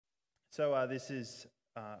This is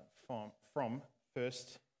from 1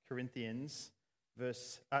 Corinthians,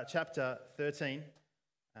 chapter 13,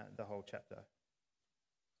 the whole chapter.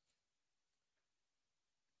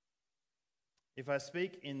 If I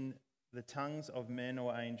speak in the tongues of men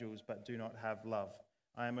or angels but do not have love,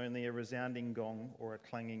 I am only a resounding gong or a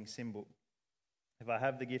clanging cymbal. If I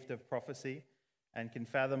have the gift of prophecy and can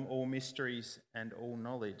fathom all mysteries and all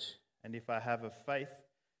knowledge, and if I have a faith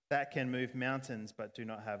that can move mountains but do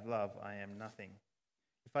not have love, I am nothing.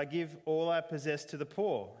 If I give all I possess to the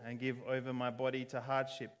poor and give over my body to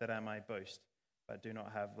hardship that I may boast, but do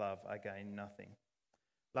not have love, I gain nothing.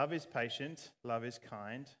 Love is patient, love is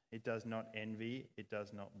kind, it does not envy, it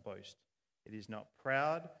does not boast. It is not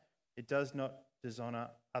proud, it does not dishonor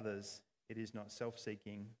others, it is not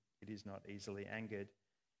self-seeking, it is not easily angered,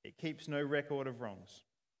 it keeps no record of wrongs.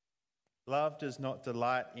 Love does not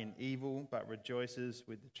delight in evil, but rejoices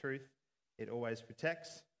with the truth. It always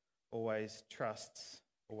protects, always trusts,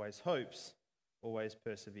 always hopes, always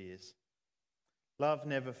perseveres. Love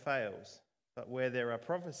never fails, but where there are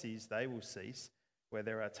prophecies, they will cease. Where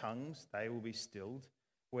there are tongues, they will be stilled.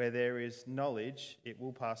 Where there is knowledge, it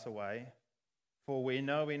will pass away. For we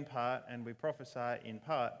know in part and we prophesy in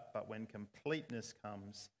part, but when completeness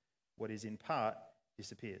comes, what is in part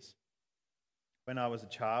disappears. When I was a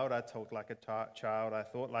child, I talked like a child, I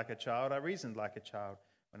thought like a child, I reasoned like a child.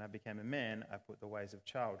 When I became a man, I put the ways of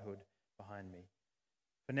childhood behind me.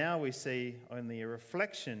 For now we see only a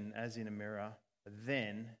reflection as in a mirror, but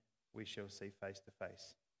then we shall see face to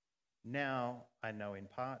face. Now I know in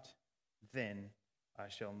part, then I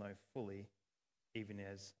shall know fully, even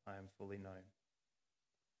as I am fully known.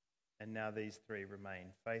 And now these three remain: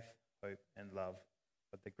 faith, hope, and love.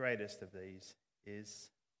 But the greatest of these is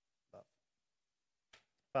love.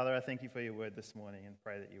 Father, I thank you for your word this morning and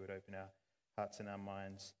pray that you would open our hearts and our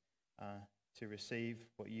minds to receive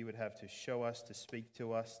what you would have to show us, to speak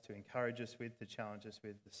to us, to encourage us with, to challenge us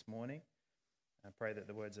with this morning. I pray that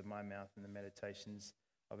the words of my mouth and the meditations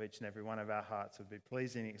of each and every one of our hearts would be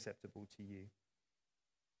pleasing and acceptable to you,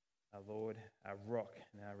 our Lord, our rock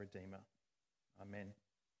and our Redeemer. Amen.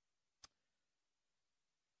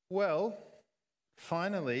 Well,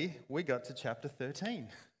 finally, we got to chapter 13.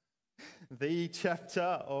 The chapter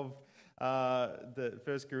of the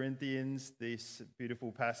 1 Corinthians, this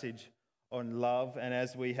beautiful passage on love. And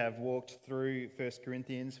as we have walked through 1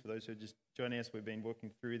 Corinthians, for those who are just joining us, we've been walking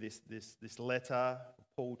through this letter of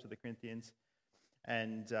Paul to the Corinthians.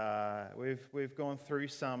 And we've gone through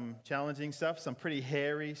some challenging stuff, some pretty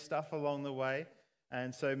hairy stuff along the way.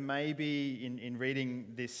 And so maybe in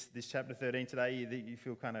reading this chapter 13 today, you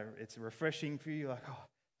feel kind of, it's refreshing for you, like, oh,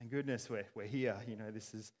 thank goodness we're here. You know,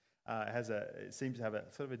 this is it seems to have a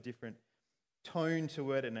sort of a different tone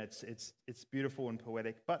to it, and it's beautiful and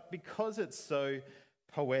poetic. But because it's so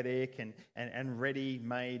poetic and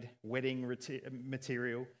ready-made wedding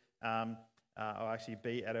material, I'll actually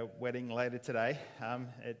be at a wedding later today.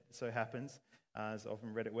 It so happens, as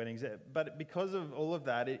often read at weddings. But because of all of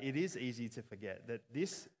that, it is easy to forget that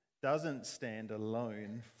this doesn't stand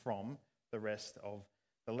alone from the rest of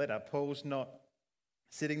the letter. Paul's not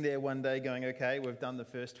sitting there one day going, okay, we've done the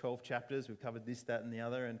first 12 chapters, we've covered this, that, and the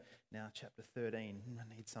other, and now chapter 13,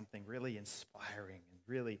 I need something really inspiring and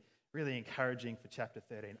really, really encouraging for chapter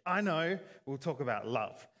 13. I know, we'll talk about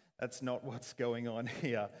love. That's not what's going on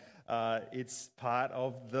here. It's part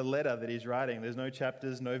of the letter that he's writing. There's no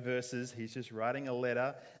chapters, no verses. He's just writing a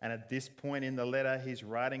letter, and at this point in the letter, he's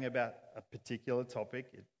writing about a particular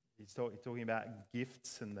topic. He's talking about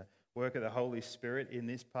gifts and the work of the Holy Spirit in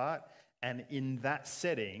this part. And in that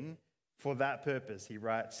setting, for that purpose, he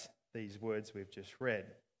writes these words we've just read.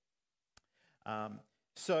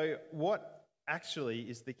 So what actually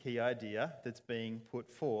is the key idea that's being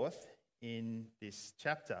put forth in this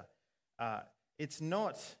chapter? It's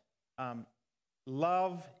not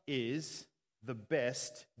love is the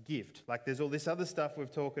best gift. Like there's all this other stuff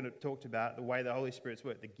we've talked about, the way the Holy Spirit's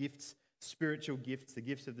work, the gifts, spiritual gifts, the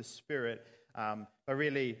gifts of the Spirit. But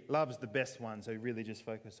really, love's the best one, so really just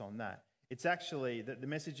focus on that. It's actually that the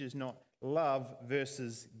message is not love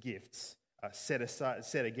versus gifts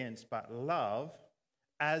set against, but love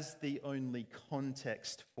as the only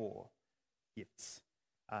context for gifts.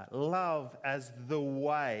 Love as the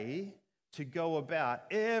way to go about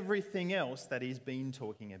everything else that he's been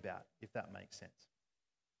talking about, if that makes sense.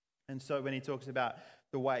 And so when he talks about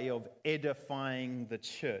the way of edifying the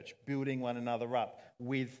church, building one another up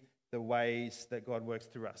with the ways that God works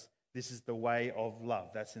through us, this is the way of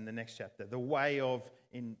love. That's in the next chapter. The way of,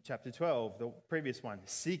 in chapter 12, the previous one,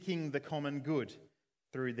 seeking the common good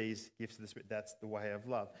through these gifts of the Spirit. That's the way of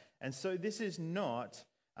love. And so this is not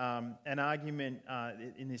an argument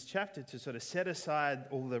in this chapter to sort of set aside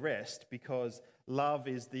all the rest because love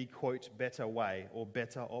is the, quote, better way or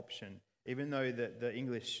better option, even though the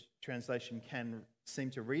English translation can seem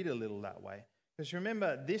to read a little that way. Because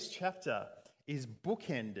remember, this chapter is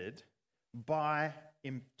bookended by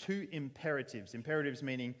two imperatives. Imperatives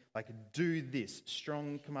meaning like do this,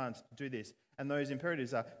 strong commands, do this. And those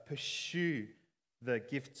imperatives are pursue the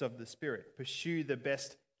gifts of the Spirit, pursue the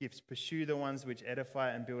best gifts, pursue the ones which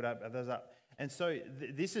edify and build up others up. And so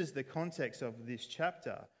this is the context of this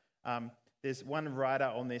chapter. There's one writer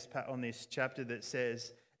on this chapter that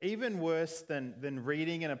says, even worse than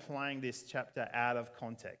reading and applying this chapter out of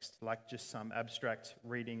context, like just some abstract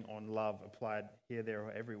reading on love applied here, there,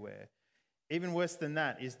 or everywhere. Even worse than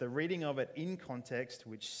that is the reading of it in context,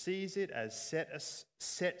 which sees it as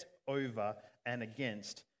set over and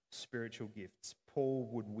against spiritual gifts. Paul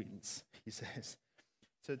would wince, he says.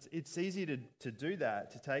 So it's easy to do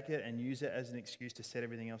that, to take it and use it as an excuse to set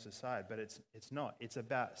everything else aside, but it's not. It's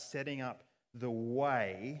about setting up the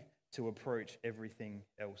way to approach everything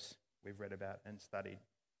else we've read about and studied.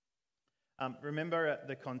 Remember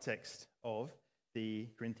the context of the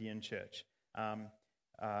Corinthian church.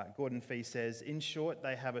 Gordon Fee says, in short,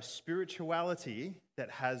 they have a spirituality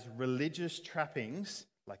that has religious trappings,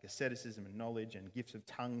 like asceticism and knowledge and gifts of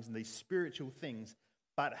tongues and these spiritual things,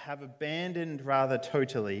 but have abandoned rather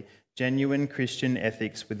totally genuine Christian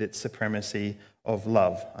ethics with its supremacy of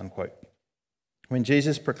love, unquote. When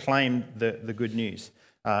Jesus proclaimed the good news,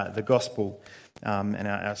 the gospel, and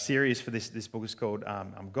our series for this book is called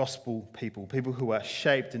Gospel People who are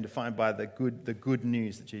shaped and defined by the good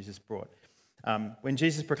news that Jesus brought. When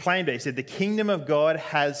Jesus proclaimed it, he said, the kingdom of God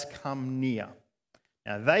has come near.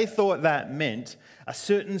 Now, they thought that meant a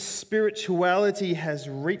certain spirituality has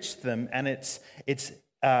reached them and it's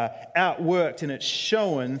outworked and it's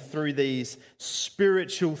shown through these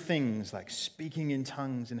spiritual things like speaking in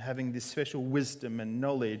tongues and having this special wisdom and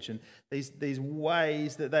knowledge and these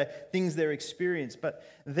ways that things they're experienced. But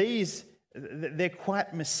they're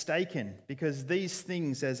quite mistaken because these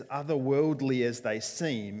things, as otherworldly as they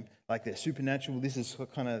seem, like they're supernatural, this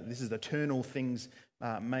is eternal things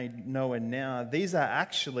made known now. These are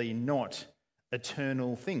actually not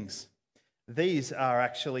eternal things. These are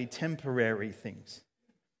actually temporary things.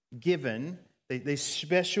 Given these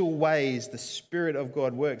special ways the Spirit of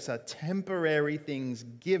God works are temporary things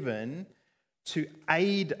given to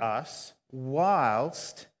aid us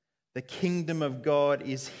whilst the kingdom of God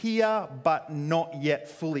is here but not yet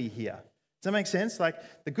fully here. Does that make sense? Like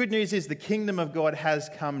the good news is the kingdom of God has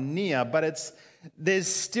come near, but there's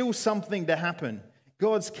still something to happen.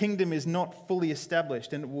 God's kingdom is not fully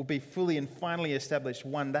established and it will be fully and finally established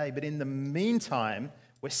one day. But in the meantime,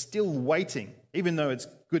 we're still waiting, even though it's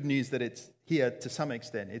good news that it's here to some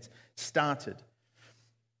extent. It's started.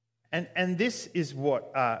 And this is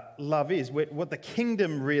what love is. What the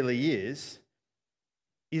kingdom really is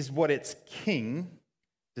what its king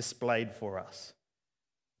displayed for us.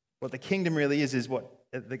 What the kingdom really is what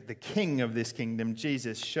the king of this kingdom,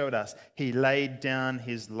 Jesus, showed us. He laid down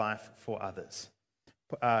his life for others.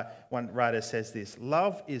 One writer says this,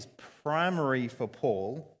 love is primary for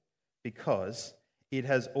Paul because it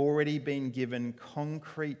has already been given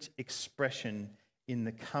concrete expression in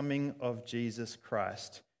the coming of Jesus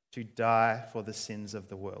Christ to die for the sins of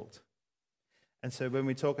the world. And so when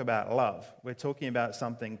we talk about love, we're talking about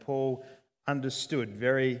something Paul understood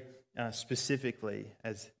very specifically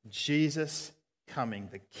as Jesus coming,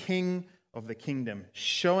 the King of the kingdom,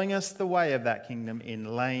 showing us the way of that kingdom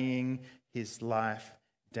in laying his life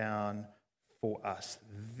down for us.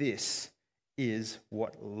 This is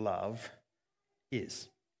what love is.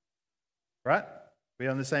 Right? We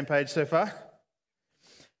on the same page so far?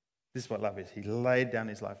 This is what love is. He laid down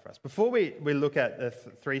his life for us. Before we look at the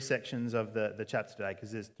three sections of the chapter today,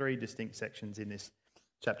 because there's three distinct sections in this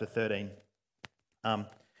chapter 13.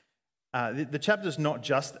 The chapter is not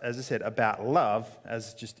just, as I said, about love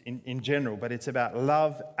as just in general, but it's about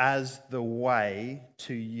love as the way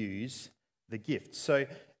to use the gift. So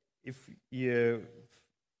if you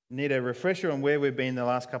need a refresher on where we've been the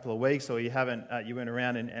last couple of weeks, or you went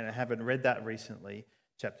around and haven't read that recently,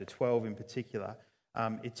 chapter 12 in particular,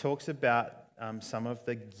 it talks about some of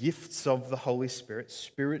the gifts of the Holy Spirit,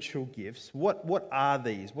 spiritual gifts. What are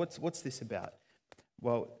these? What's this about?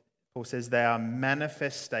 Well, Paul says they are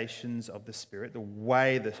manifestations of the Spirit, the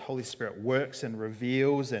way the Holy Spirit works and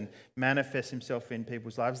reveals and manifests himself in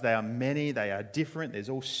people's lives. They are many, they are different. There's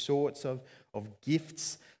all sorts of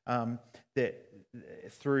gifts that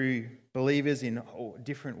through believers in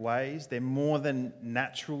different ways. They're more than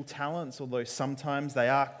natural talents, although sometimes they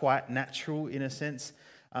are quite natural in a sense.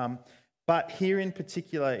 But here in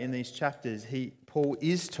particular in these chapters, Paul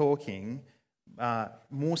is talking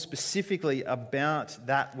more specifically about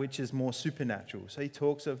that which is more supernatural. So he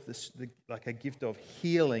talks of like a gift of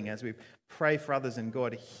healing as we pray for others and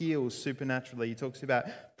God heals supernaturally. He talks about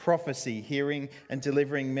prophecy, hearing and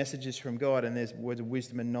delivering messages from God, and there's words of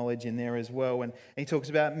wisdom and knowledge in there as well. And he talks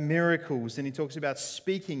about miracles, and he talks about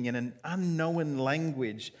speaking in an unknown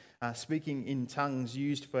language, speaking in tongues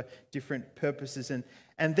used for different purposes.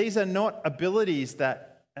 And these are not abilities that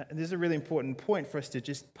this is a really important point for us to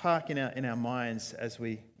just park in our minds as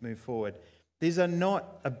we move forward. These are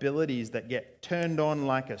not abilities that get turned on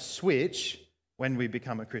like a switch when we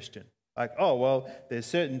become a Christian. Like, oh, well, there's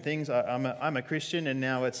certain things, I'm a Christian and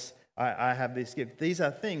now I have this gift. These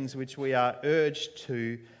are things which we are urged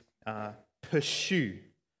to pursue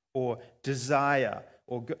or desire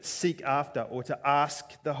or seek after or to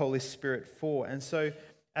ask the Holy Spirit for. And so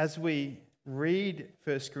as we read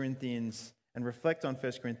 1 Corinthians and reflect on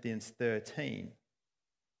 1 Corinthians 13,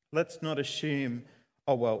 let's not assume,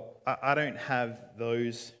 oh, well, I don't have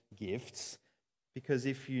those gifts, because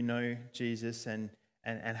if you know Jesus and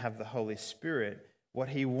have the Holy Spirit, what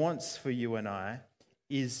he wants for you and I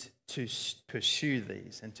is to pursue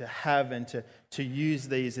these and to have and to use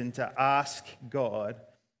these and to ask God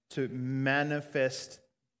to manifest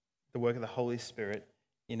the work of the Holy Spirit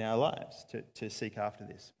in our lives, to seek after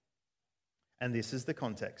this. And this is the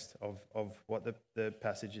context of what the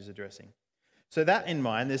passage is addressing. So that in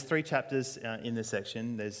mind, there's 3 chapters in this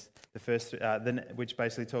section. There's the first, which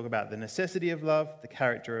basically talk about the necessity of love, the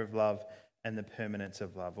character of love, and the permanence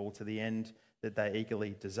of love, all to the end that they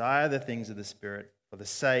eagerly desire the things of the Spirit for the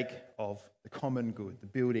sake of the common good, the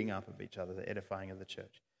building up of each other, the edifying of the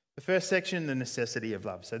church. The first section, the necessity of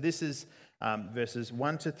love. So this is verses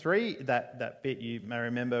 1 to 3, that bit you may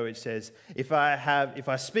remember, which says, if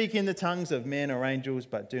I speak in the tongues of men or angels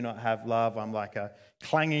but do not have love, I'm like a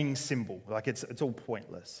clanging cymbal, like it's all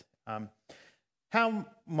pointless. How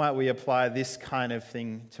might we apply this kind of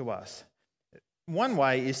thing to us? One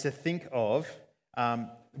way is to think of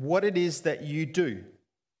what it is that you do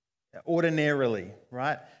ordinarily,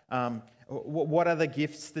 right? What are the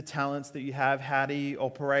gifts, the talents that you have? How do you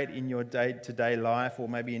operate in your day-to-day life, or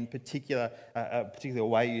maybe in particular, a particular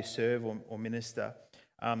way you serve or minister?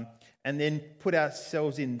 And then put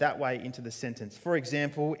ourselves in that way into the sentence. For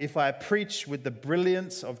example, if I preach with the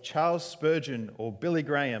brilliance of Charles Spurgeon or Billy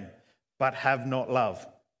Graham, but have not love,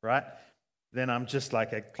 right? Then I'm just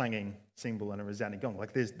like a clanging cymbal and a resounding gong.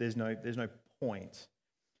 Like there's no point.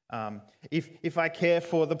 If I care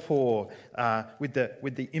for the poor with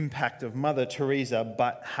the impact of Mother Teresa,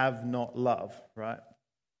 but have not love, right?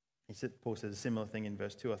 Paul says a similar thing in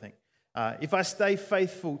verse 2, I think. If I stay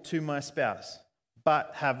faithful to my spouse,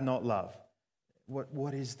 but have not love,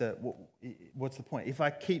 what's the point? If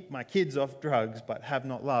I keep my kids off drugs, but have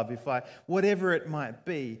not love, whatever it might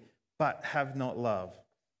be, but have not love,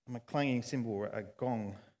 I'm a clanging cymbal or a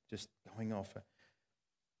gong just going off.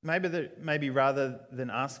 Maybe rather than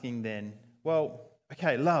asking then, well,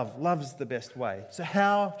 okay, love's the best way. So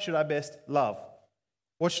how should I best love?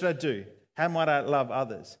 What should I do? How might I love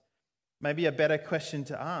others? Maybe a better question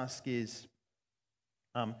to ask is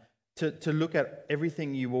to look at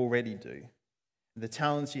everything you already do, the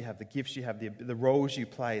talents you have, the gifts you have, the roles you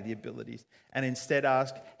play, the abilities, and instead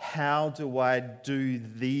ask, how do I do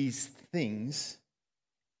these things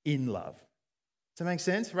in love? Does that make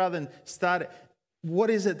sense? Rather than start...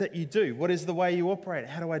 What is it that you do? What is the way you operate?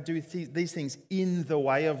 How do I do these things in the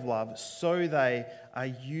way of love so they are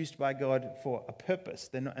used by God for a purpose?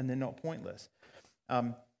 They're not pointless.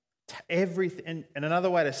 Everything, and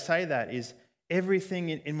another way to say that is everything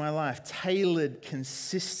in my life tailored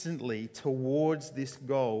consistently towards this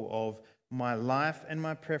goal of my life and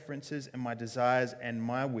my preferences and my desires and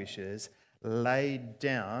my wishes laid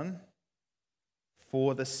down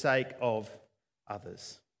for the sake of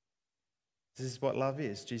others. This is what love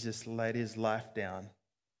is. Jesus laid his life down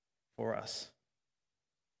for us.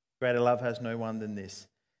 Greater love has no one than this,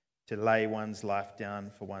 to lay one's life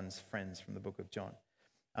down for one's friends, from the book of John.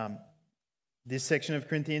 This section of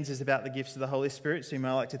Corinthians is about the gifts of the Holy Spirit, so you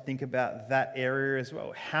might like to think about that area as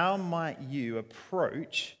well. How might you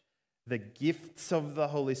approach the gifts of the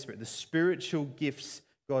Holy Spirit, the spiritual gifts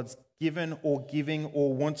God's given or giving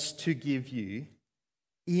or wants to give you,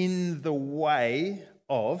 in the way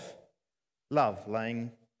of love,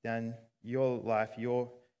 laying down your life,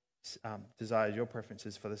 your desires, your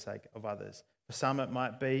preferences for the sake of others? For some it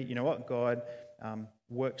might be, you know what, God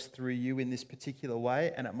works through you in this particular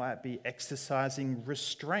way, and it might be exercising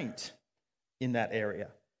restraint in that area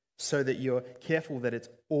so that you're careful that it's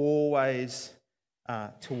always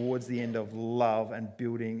towards the end of love and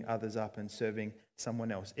building others up and serving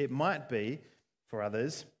someone else. It might be, for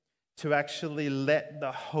others, to actually let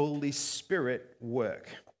the Holy Spirit work.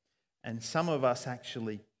 And some of us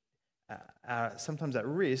actually are sometimes at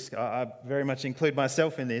risk, I very much include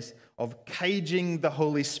myself in this, of caging the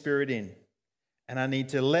Holy Spirit in. And I need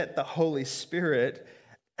to let the Holy Spirit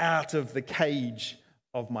out of the cage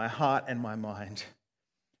of my heart and my mind,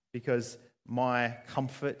 because my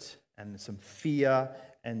comfort and some fear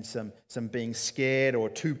and some being scared or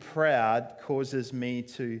too proud causes me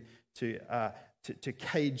to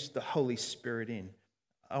cage the Holy Spirit in.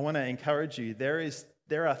 I want to encourage you,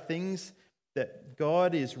 there are things that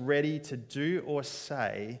God is ready to do or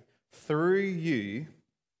say through you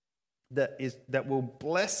that will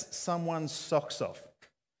bless someone's socks off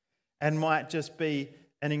and might just be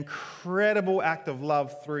an incredible act of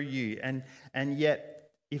love through you. And yet,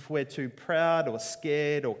 if we're too proud or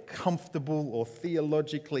scared or comfortable or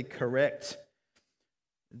theologically correct,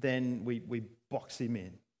 then we box him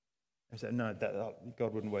in. And say, no,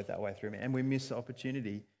 God wouldn't work that way through me. And we miss the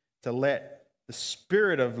opportunity to let the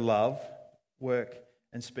Spirit of love work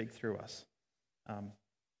and speak through us.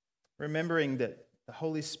 Remembering that the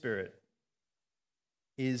Holy Spirit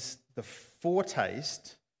is the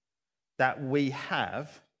foretaste that we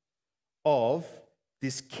have of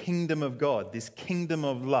this kingdom of God, this kingdom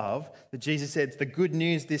of love that Jesus said, it's the good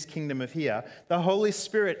news, this kingdom of here. The Holy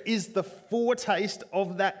Spirit is the foretaste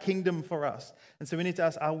of that kingdom for us. And so we need to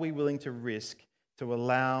ask, are we willing to risk to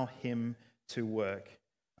allow him to work?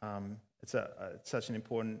 It's such an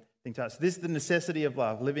important thing to us. This is the necessity of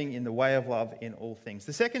love, living in the way of love in all things.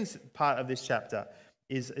 The second part of this chapter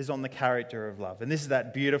is on the character of love. And this is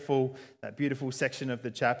that beautiful section of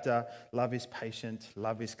the chapter. Love is patient,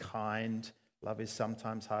 love is kind, love is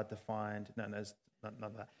sometimes hard to find. No, it's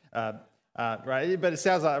not that. Right? But it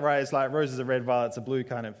sounds like, right, it's like roses are red, violets are blue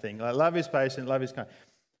kind of thing. Like love is patient, love is kind.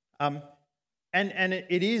 And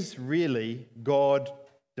it is really God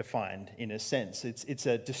defined in a sense. It's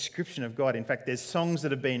a description of God. In fact, there's songs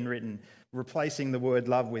that have been written replacing the word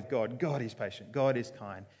love with God. God is patient. God is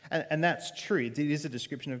kind. And that's true. It is a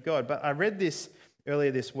description of God. But I read this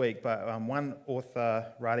earlier this week by one author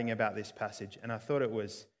writing about this passage, and I thought it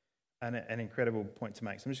was an incredible point to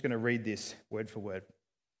make. So I'm just going to read this word for word.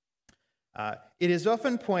 It is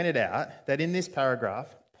often pointed out that in this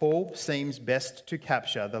paragraph, Paul seems best to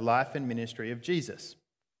capture the life and ministry of Jesus.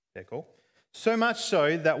 Okay, cool. So much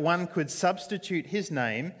so that one could substitute his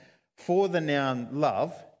name for the noun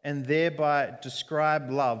love and thereby describe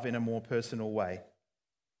love in a more personal way.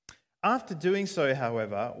 After doing so,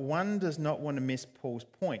 however, one does not want to miss Paul's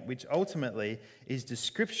point, which ultimately is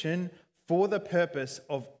description for the purpose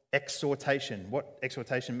of exhortation. What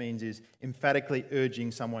exhortation means is emphatically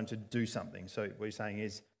urging someone to do something. So what he's saying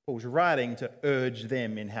is Paul's writing to urge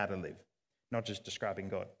them in how to live, not just describing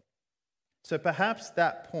God. So perhaps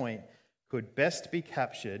that point could best be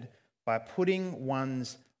captured by putting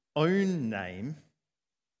one's own name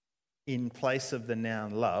in place of the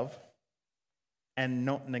noun love and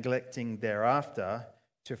not neglecting thereafter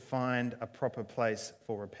to find a proper place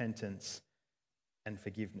for repentance and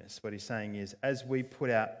forgiveness. What he's saying is, as we put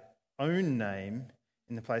our own name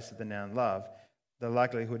in the place of the noun love, the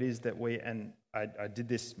likelihood is that we, and I did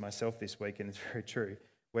this myself this week and it's very true,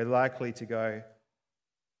 we're likely to go,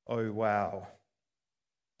 oh wow,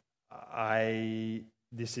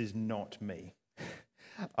 this is not me.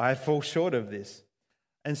 I fall short of this.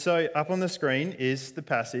 And so up on the screen is the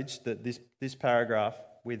passage, that this paragraph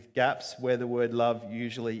with gaps where the word love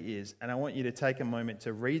usually is. And I want you to take a moment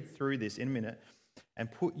to read through this in a minute and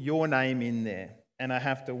put your name in there. And I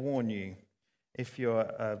have to warn you, if you're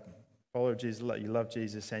a follower of Jesus, you love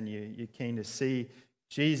Jesus and you're keen to see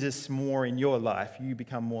Jesus more in your life, you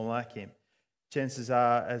become more like him. Chances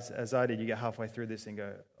are, as I did, you get halfway through this and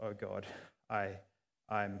go, oh God,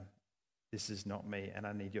 this is not me, and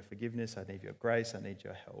I need your forgiveness, I need your grace, I need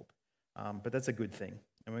your help. But that's a good thing.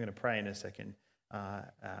 And we're going to pray in a second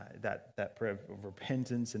that prayer of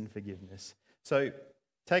repentance and forgiveness. So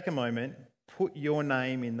take a moment, put your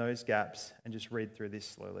name in those gaps, and just read through this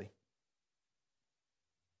slowly.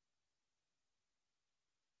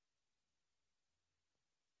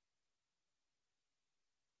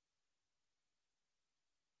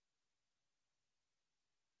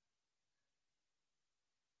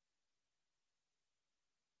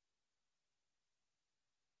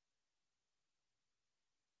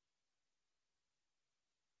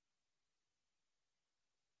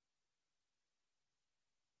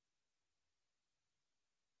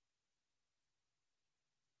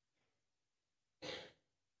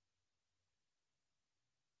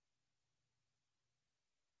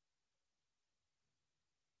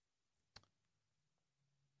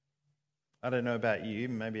 I don't know about you,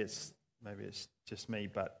 maybe it's just me,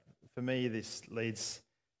 but for me this leads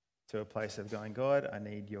to a place of going, God, I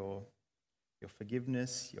need your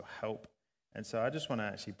forgiveness, your help. And so I just want to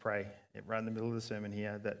actually pray right in the middle of the sermon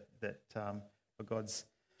here that for God's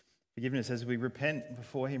forgiveness as we repent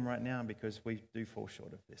before him right now, because we do fall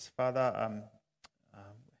short of this. Father,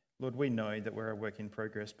 Lord, we know that we're a work in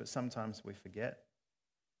progress, but sometimes we forget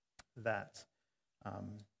that.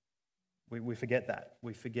 We forget that.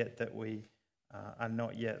 We forget that we are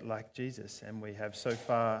not yet like Jesus, and we have so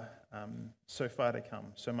far to come,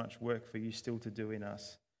 so much work for you still to do in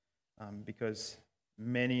us, because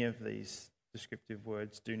many of these descriptive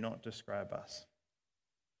words do not describe us.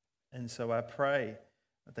 And so I pray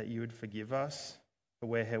that you would forgive us for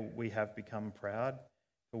where we have become proud,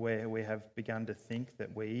 for where we have begun to think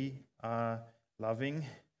that we are loving,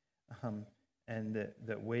 and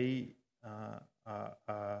that we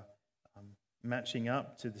are matching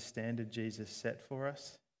up to the standard Jesus set for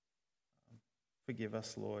us. Forgive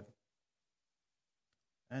us, Lord,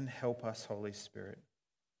 and help us, Holy Spirit.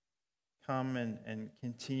 Come and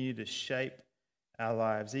continue to shape our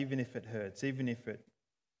lives, even if it hurts, even if it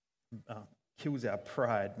kills our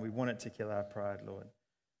pride. We want it to kill our pride, Lord.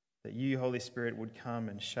 That you, Holy Spirit, would come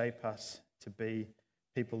and shape us to be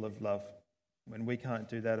people of love when we can't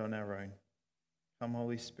do that on our own. Come,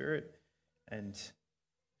 Holy Spirit, and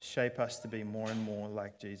shape us to be more and more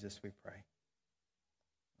like Jesus, we pray.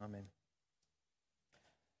 Amen.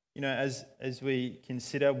 You know, as we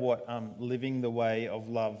consider what living the way of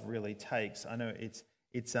love really takes, I know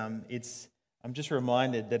I'm just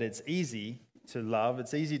reminded that it's easy to love.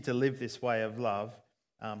 It's easy to live this way of love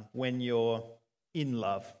when you're in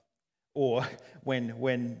love, or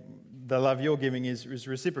when the love you're giving is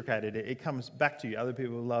reciprocated. It comes back to you. Other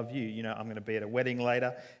people love you. You know, I'm going to be at a wedding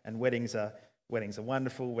later, and weddings are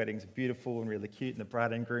wonderful, weddings are beautiful and really cute, and the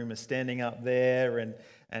bride and groom are standing up there and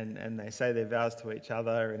they say their vows to each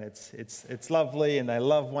other, and it's lovely, and they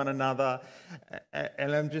love one another.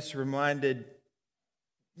 And I'm just reminded,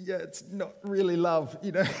 it's not really love,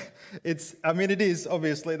 you know. It is,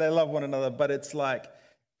 obviously, they love one another, but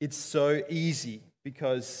it's so easy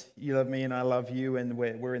because you love me and I love you, and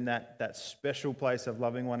we're in that special place of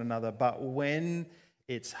loving one another. But when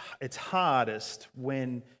it's hardest,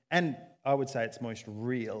 and I would say it's most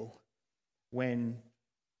real, when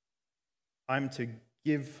I'm to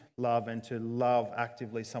give love and to love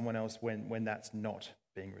actively someone else when that's not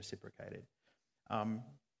being reciprocated.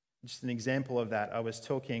 Just an example of that, I was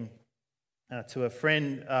talking to a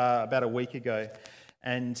friend about a week ago,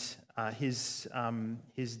 and his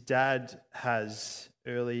dad has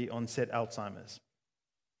early onset Alzheimer's.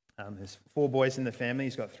 There's 4 boys in the family.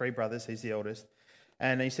 He's got 3 brothers. He's the oldest.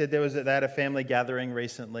 And he said they had a family gathering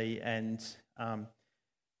recently, and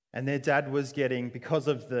their dad was getting, because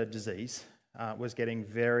of the disease, was getting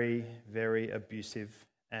very, very abusive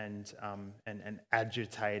and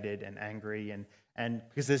agitated and angry, and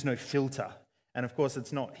because there's no filter. And of course,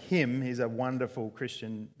 it's not him. He's a wonderful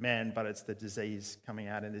Christian man, but it's the disease coming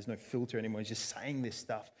out, and there's no filter anymore. He's just saying this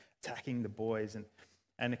stuff, attacking the boys,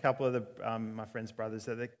 and a couple of my friend's brothers,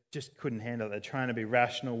 they just couldn't handle it. They're trying to be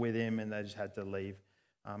rational with him, and they just had to leave.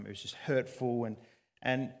 It was just hurtful,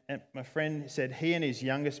 and my friend said he and his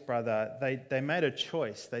youngest brother, they made a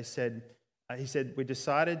choice. He said, we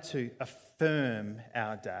decided to affirm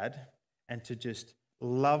our dad and to just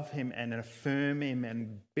love him and affirm him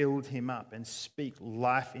and build him up and speak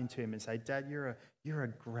life into him and say, Dad, you're a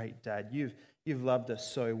great dad. You've loved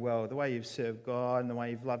us so well. The way you've served God and the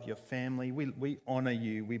way you've loved your family, we honor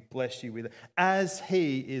you. We bless you with it. As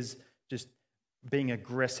he is just being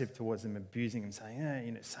aggressive towards them, abusing them,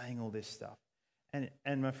 saying all this stuff.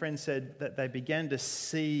 And my friend said that they began to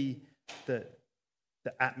see the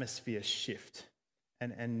atmosphere shift,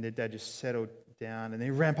 and their dad just settled down, and they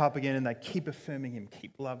ramp up again, and they keep affirming him,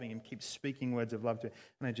 keep loving him, keep speaking words of love to him,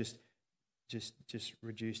 and they just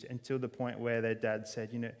reduced until the point where their dad said,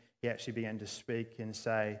 he actually began to speak and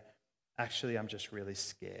say, actually, I'm just really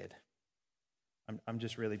scared. I'm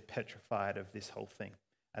just really petrified of this whole thing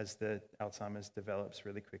as the Alzheimer's develops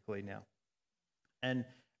really quickly now. And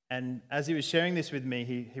as he was sharing this with me,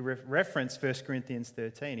 he referenced 1 Corinthians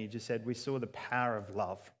 13. He just said, we saw the power of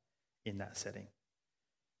love in that setting.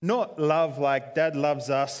 Not love like Dad loves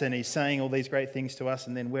us and he's saying all these great things to us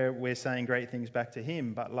and then we're saying great things back to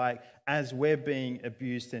him, but like as we're being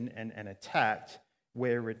abused and attacked,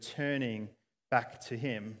 we're returning back to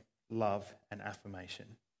him love and affirmation.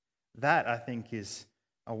 That, I think, is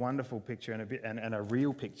a wonderful picture and a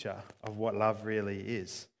real picture of what love really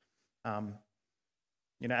is.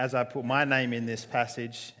 as I put my name in this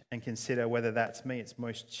passage and consider whether that's me, it's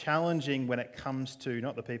most challenging when it comes to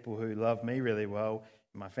not the people who love me really well,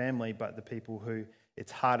 my family, but the people who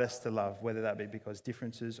it's hardest to love, whether that be because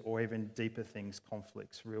differences or even deeper things,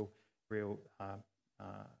 conflicts, real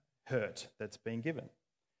hurt that's been given.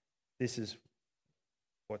 This is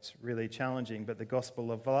what's really challenging, but the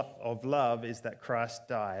gospel of love is that Christ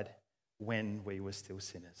died when we were still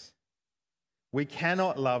sinners. We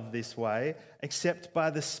cannot love this way except by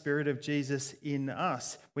the Spirit of Jesus in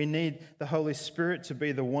us. We need the Holy Spirit to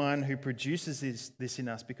be the one who produces this in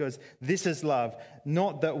us, because this is love.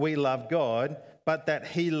 Not that we love God, but that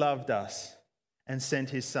He loved us and sent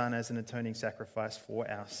His Son as an atoning sacrifice for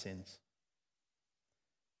our sins.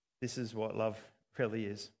 This is what love really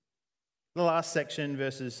is. The last section,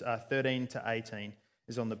 verses 13 to 18,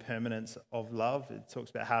 is on the permanence of love. It talks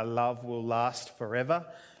about how love will last forever.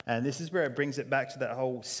 And this is where it brings it back to that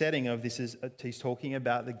whole setting of he's talking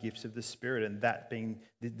about the gifts of the Spirit, and that being,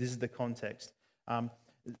 this is the context.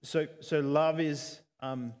 So love is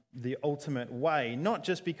the ultimate way, not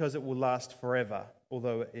just because it will last forever,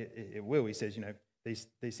 although it will. He says, these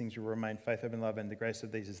things will remain: faith, hope, and love, and the grace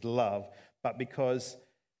of these is love, but because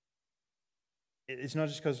it's not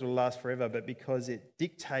just because it will last forever, but because it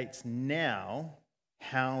dictates now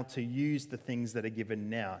how to use the things that are given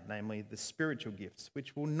now, namely the spiritual gifts,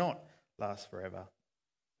 which will not last forever.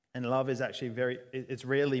 And love is actually it's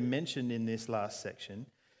rarely mentioned in this last section.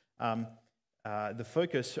 The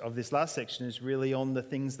focus of this last section is really on the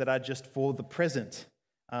things that are just for the present.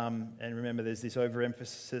 And remember, there's this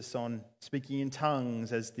overemphasis on speaking in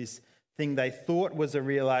tongues as this thing they thought was a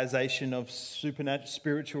realization of supernatural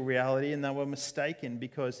spiritual reality, and they were mistaken,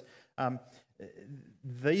 because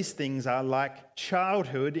these things are like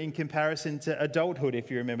childhood in comparison to adulthood,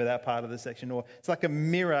 if you remember that part of the section. Or it's like a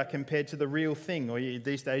mirror compared to the real thing. Or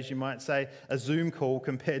these days you might say a Zoom call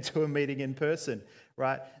compared to a meeting in person,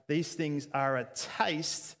 right? These things are a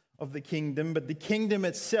taste of the kingdom, but the kingdom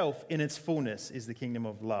itself in its fullness is the kingdom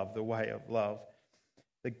of love, the way of love.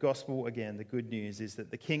 The gospel, again, the good news is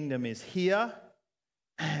that the kingdom is here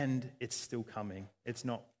and it's still coming. It's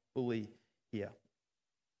not fully here.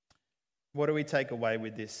 What do we take away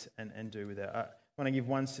with this and do with it? I want to give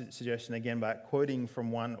one suggestion again by quoting from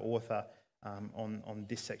one author on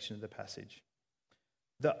this section of the passage.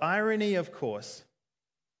 The irony, of course,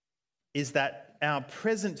 is that our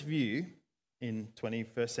present view in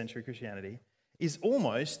 21st century Christianity is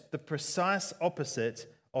almost the precise opposite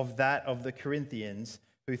of that of the Corinthians,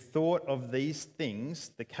 who thought of these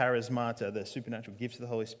things, the charismata, the supernatural gifts of the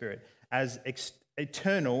Holy Spirit, as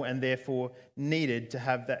eternal, and therefore needed to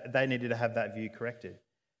have that view corrected.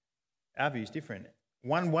 Our view is different.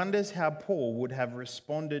 One wonders how Paul would have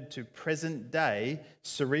responded to present day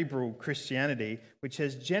cerebral Christianity, which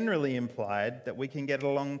has generally implied that we can get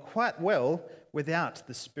along quite well without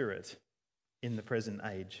the Spirit in the present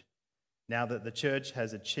age, now that the church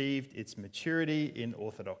has achieved its maturity in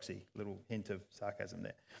orthodoxy. Little hint of sarcasm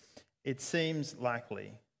there. It seems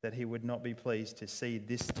likely that he would not be pleased to see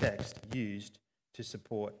this text used to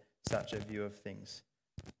support such a view of things.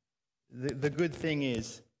 The good thing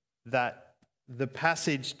is that the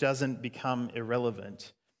passage doesn't become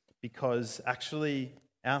irrelevant, because actually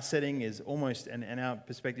our setting is almost, and our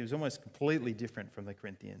perspective is almost completely different from the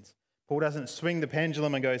Corinthians. Paul doesn't swing the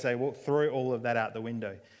pendulum and go say, well, throw all of that out the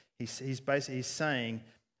window. He's basically saying,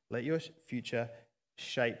 let your future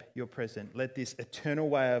shape your present. Let this eternal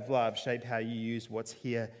way of love shape how you use what's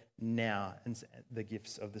here now, and the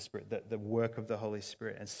gifts of the Spirit, the work of the Holy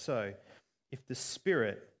Spirit. And so, if the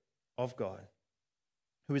Spirit of God,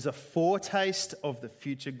 who is a foretaste of the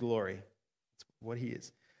future glory, that's what He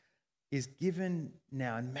is given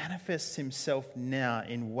now and manifests Himself now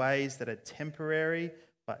in ways that are temporary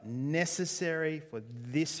but necessary for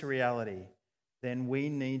this reality, then we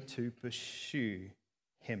need to pursue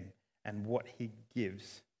Him and what He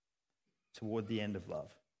gives toward the end of love.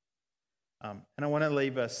 And I want to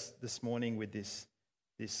leave us this morning with this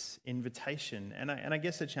invitation, and I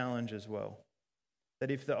guess a challenge as well, that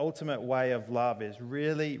if the ultimate way of love is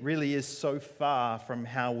really is so far from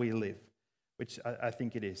how we live, which I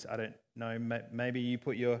think it is. I don't know, maybe you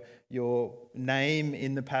put your name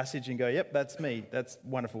in the passage and go, yep, that's me. That's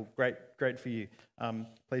wonderful. Great for you.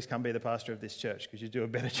 Please come be the pastor of this church, because you do a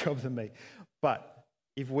better job than me. But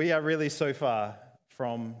if we are really so far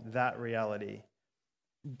from that reality,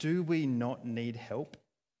 do we not need help?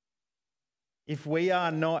 If we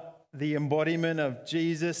are not the embodiment of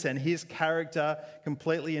Jesus and His character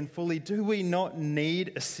completely and fully, do we not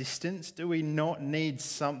need assistance? Do we not need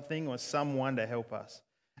something or someone to help us?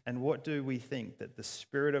 And what do we think? That the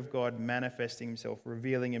Spirit of God manifesting Himself,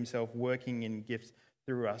 revealing Himself, working in gifts,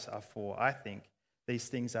 through us are for. I think these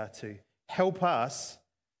things are to help us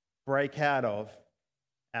break out of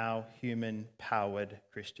our human-powered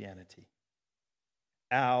Christianity.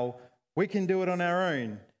 Our we can do it on our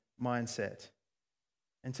own mindset.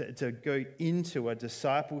 And to go into a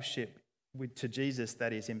discipleship to Jesus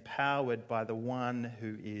that is empowered by the one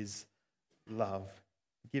who is love.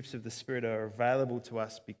 The gifts of the Spirit are available to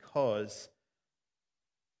us because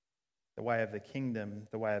the way of the kingdom,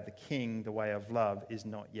 the way of the King, the way of love is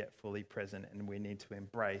not yet fully present, and we need to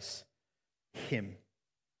embrace him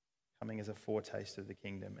coming as a foretaste of the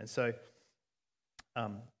kingdom. And so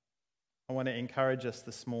I want to encourage us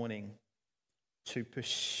this morning to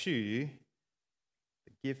pursue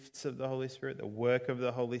the gifts of the Holy Spirit, the work of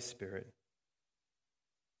the Holy Spirit,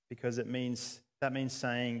 because that means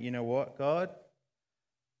saying, you know what, God,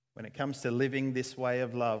 when it comes to living this way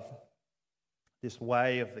of love, this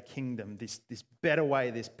way of the kingdom, this better way,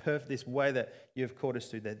 this way that you've called us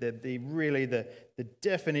to, the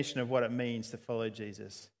definition of what it means to follow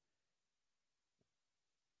Jesus.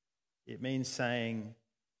 It means saying,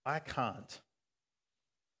 I can't.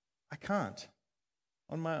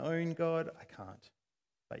 On my own, God, I can't.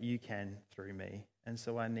 But you can through me. And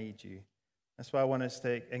so I need you. That's why I want us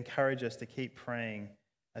to encourage us to keep praying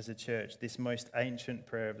as a church, this most ancient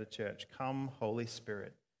prayer of the church, come Holy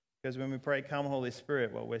Spirit. Because when we pray, come Holy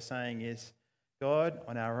Spirit, what we're saying is, God,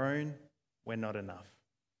 on our own, we're not enough.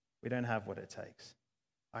 We don't have what it takes.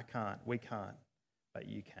 I can't, we can't, but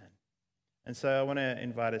you can. And so I want to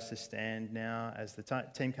invite us to stand now as the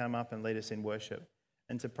team come up and lead us in worship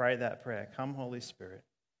and to pray that prayer. Come Holy Spirit.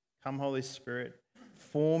 Come Holy Spirit.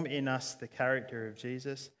 Form in us the character of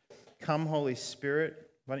Jesus. Come Holy Spirit.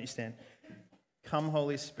 Why don't you stand? Come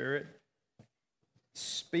Holy Spirit.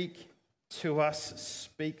 Speak to us,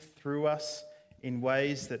 speak through us in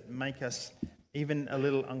ways that make us even a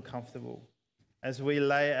little uncomfortable. As we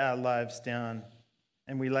lay our lives down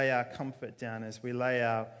and we lay our comfort down, as we lay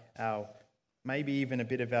our maybe even a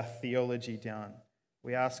bit of our theology down,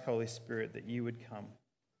 we ask, Holy Spirit, that you would come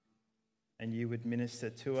and you would minister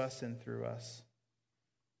to us and through us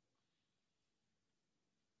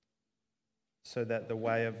so that the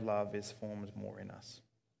way of love is formed more in us.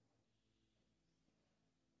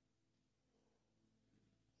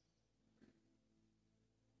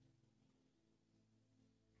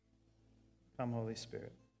 Come, Holy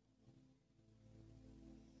Spirit.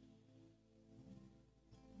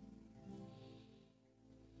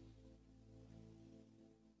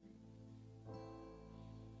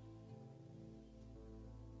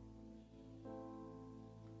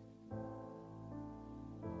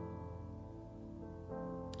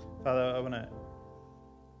 Father, I want to,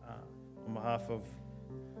 on behalf of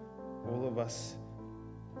all of us,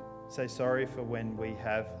 say sorry for when we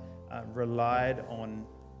have relied on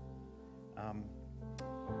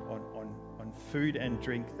food and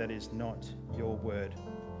drink that is not your word,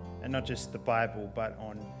 and not just the Bible, but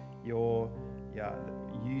on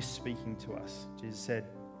you speaking to us. Jesus said,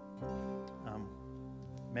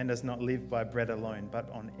 man does not live by bread alone, but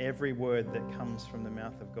on every word that comes from the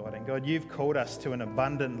mouth of God. And God, you've called us to an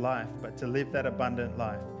abundant life, but to live that abundant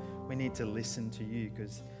life, we need to listen to you,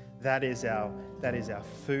 because that is our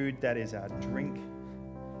food, that is our drink.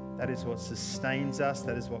 That is what sustains us.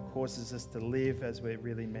 That is what causes us to live as we're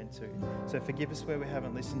really meant to. So forgive us where we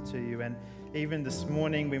haven't listened to you. And even this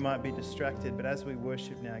morning we might be distracted, but as we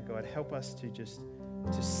worship now, God, help us to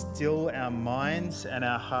still our minds and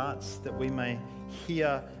our hearts that we may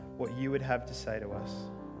hear what you would have to say to us.